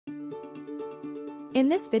In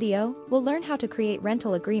this video, we'll learn how to create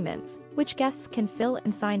rental agreements, which guests can fill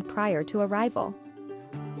and sign prior to arrival.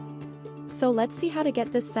 So let's see how to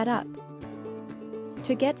get this set up.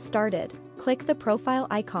 To get started, click the profile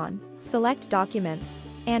icon, select Documents,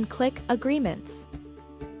 and click Agreements.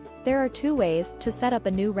 There are two ways to set up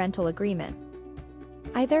a new rental agreement.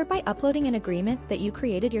 Either by uploading an agreement that you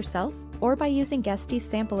created yourself, or by using Guesty's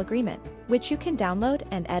sample agreement, which you can download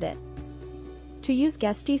and edit. To use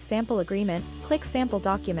Guesty's sample agreement, click Sample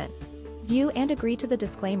Document. View and agree to the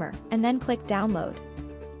disclaimer, and then click Download.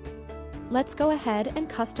 Let's go ahead and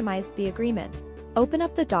customize the agreement. Open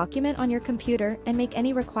up the document on your computer and make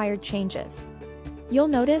any required changes. You'll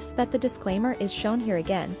notice that the disclaimer is shown here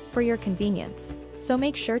again, for your convenience, so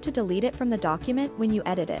make sure to delete it from the document when you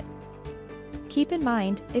edit it. Keep in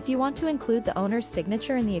mind, if you want to include the owner's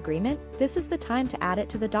signature in the agreement, this is the time to add it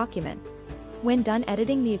to the document. When done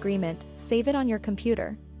editing the agreement, save it on your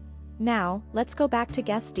computer. Now, let's go back to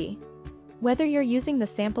Guesty. Whether you're using the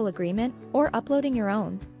sample agreement or uploading your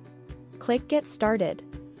own, click Get Started.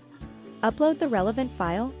 Upload the relevant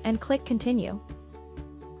file and click Continue.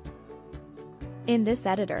 In this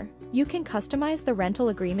editor, you can customize the rental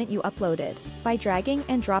agreement you uploaded by dragging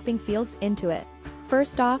and dropping fields into it.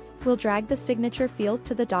 First off, we'll drag the signature field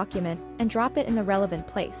to the document and drop it in the relevant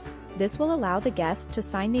place. This will allow the guest to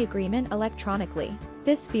sign the agreement electronically.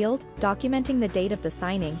 This field, documenting the date of the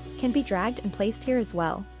signing, can be dragged and placed here as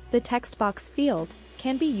well. The text box field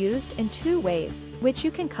can be used in two ways, which you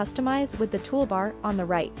can customize with the toolbar on the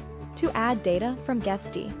right. To add data from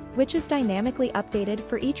Guesty, which is dynamically updated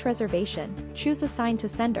for each reservation, choose Assign to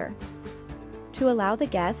Sender. To allow the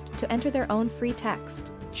guest to enter their own free text,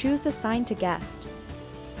 choose Assign to Guest.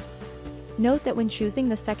 Note that when choosing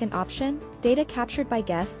the second option, data captured by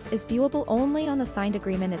guests is viewable only on the signed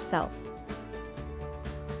agreement itself.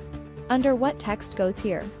 Under What text goes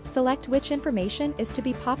here, select which information is to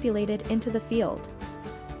be populated into the field.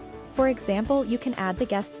 For example, you can add the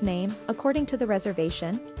guest's name, according to the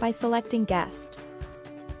reservation, by selecting Guest.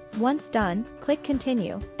 Once done, click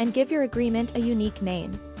Continue, and give your agreement a unique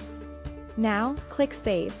name. Now, click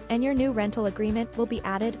Save, and your new rental agreement will be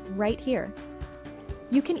added right here.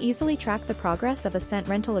 You can easily track the progress of a sent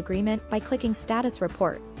rental agreement by clicking Status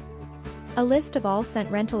Report. A list of all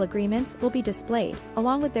sent rental agreements will be displayed,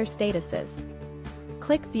 along with their statuses.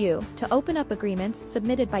 Click View to open up agreements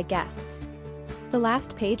submitted by guests. The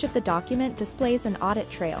last page of the document displays an audit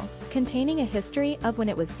trail, containing a history of when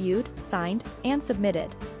it was viewed, signed, and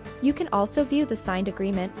submitted. You can also view the signed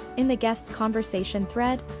agreement in the guest's conversation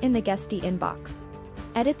thread in the Guesty inbox.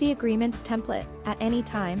 Edit the agreement's template at any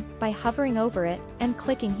time by hovering over it and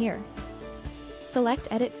clicking here. Select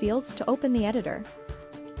Edit Fields to open the editor.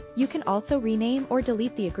 You can also rename or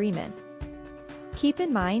delete the agreement. Keep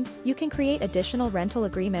in mind, you can create additional rental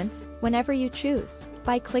agreements whenever you choose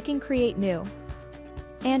by clicking Create New.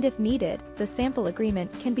 And if needed, the sample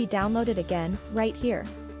agreement can be downloaded again right here.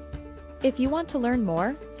 If you want to learn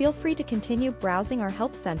more, feel free to continue browsing our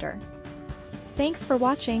Help Center. Thanks for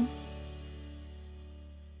watching.